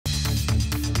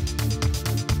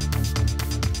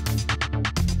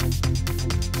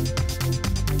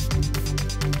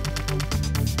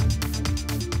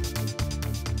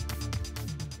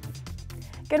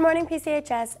Good morning,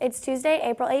 PCHS. It's Tuesday,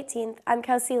 April 18th. I'm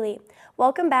Kelsey Lee.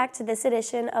 Welcome back to this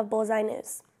edition of Bullseye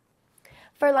News.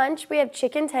 For lunch, we have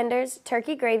chicken tenders,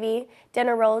 turkey gravy,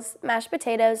 dinner rolls, mashed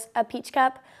potatoes, a peach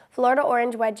cup, Florida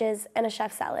orange wedges, and a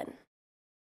chef salad.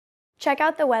 Check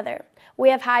out the weather. We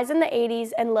have highs in the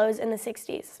 80s and lows in the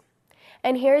 60s.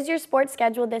 And here's your sports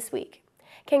schedule this week.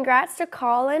 Congrats to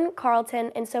Colin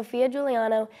Carlton and Sophia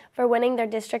Giuliano for winning their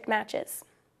district matches.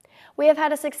 We have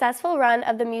had a successful run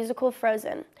of the musical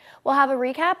Frozen. We'll have a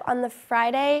recap on the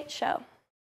Friday show.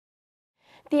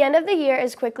 The end of the year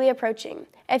is quickly approaching.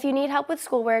 If you need help with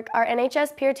schoolwork, our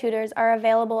NHS peer tutors are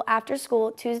available after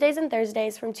school Tuesdays and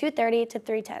Thursdays from 2:30 to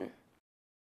 3:10.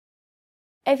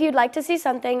 If you'd like to see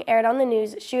something aired on the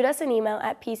news, shoot us an email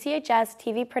at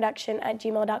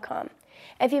pchstvproduction@gmail.com.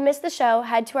 If you missed the show,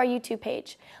 head to our YouTube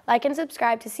page. Like and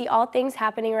subscribe to see all things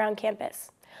happening around campus.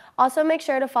 Also, make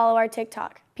sure to follow our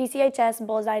TikTok, PCHS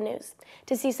Bullseye News,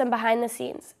 to see some behind the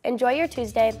scenes. Enjoy your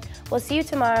Tuesday. We'll see you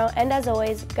tomorrow, and as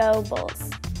always, go Bulls.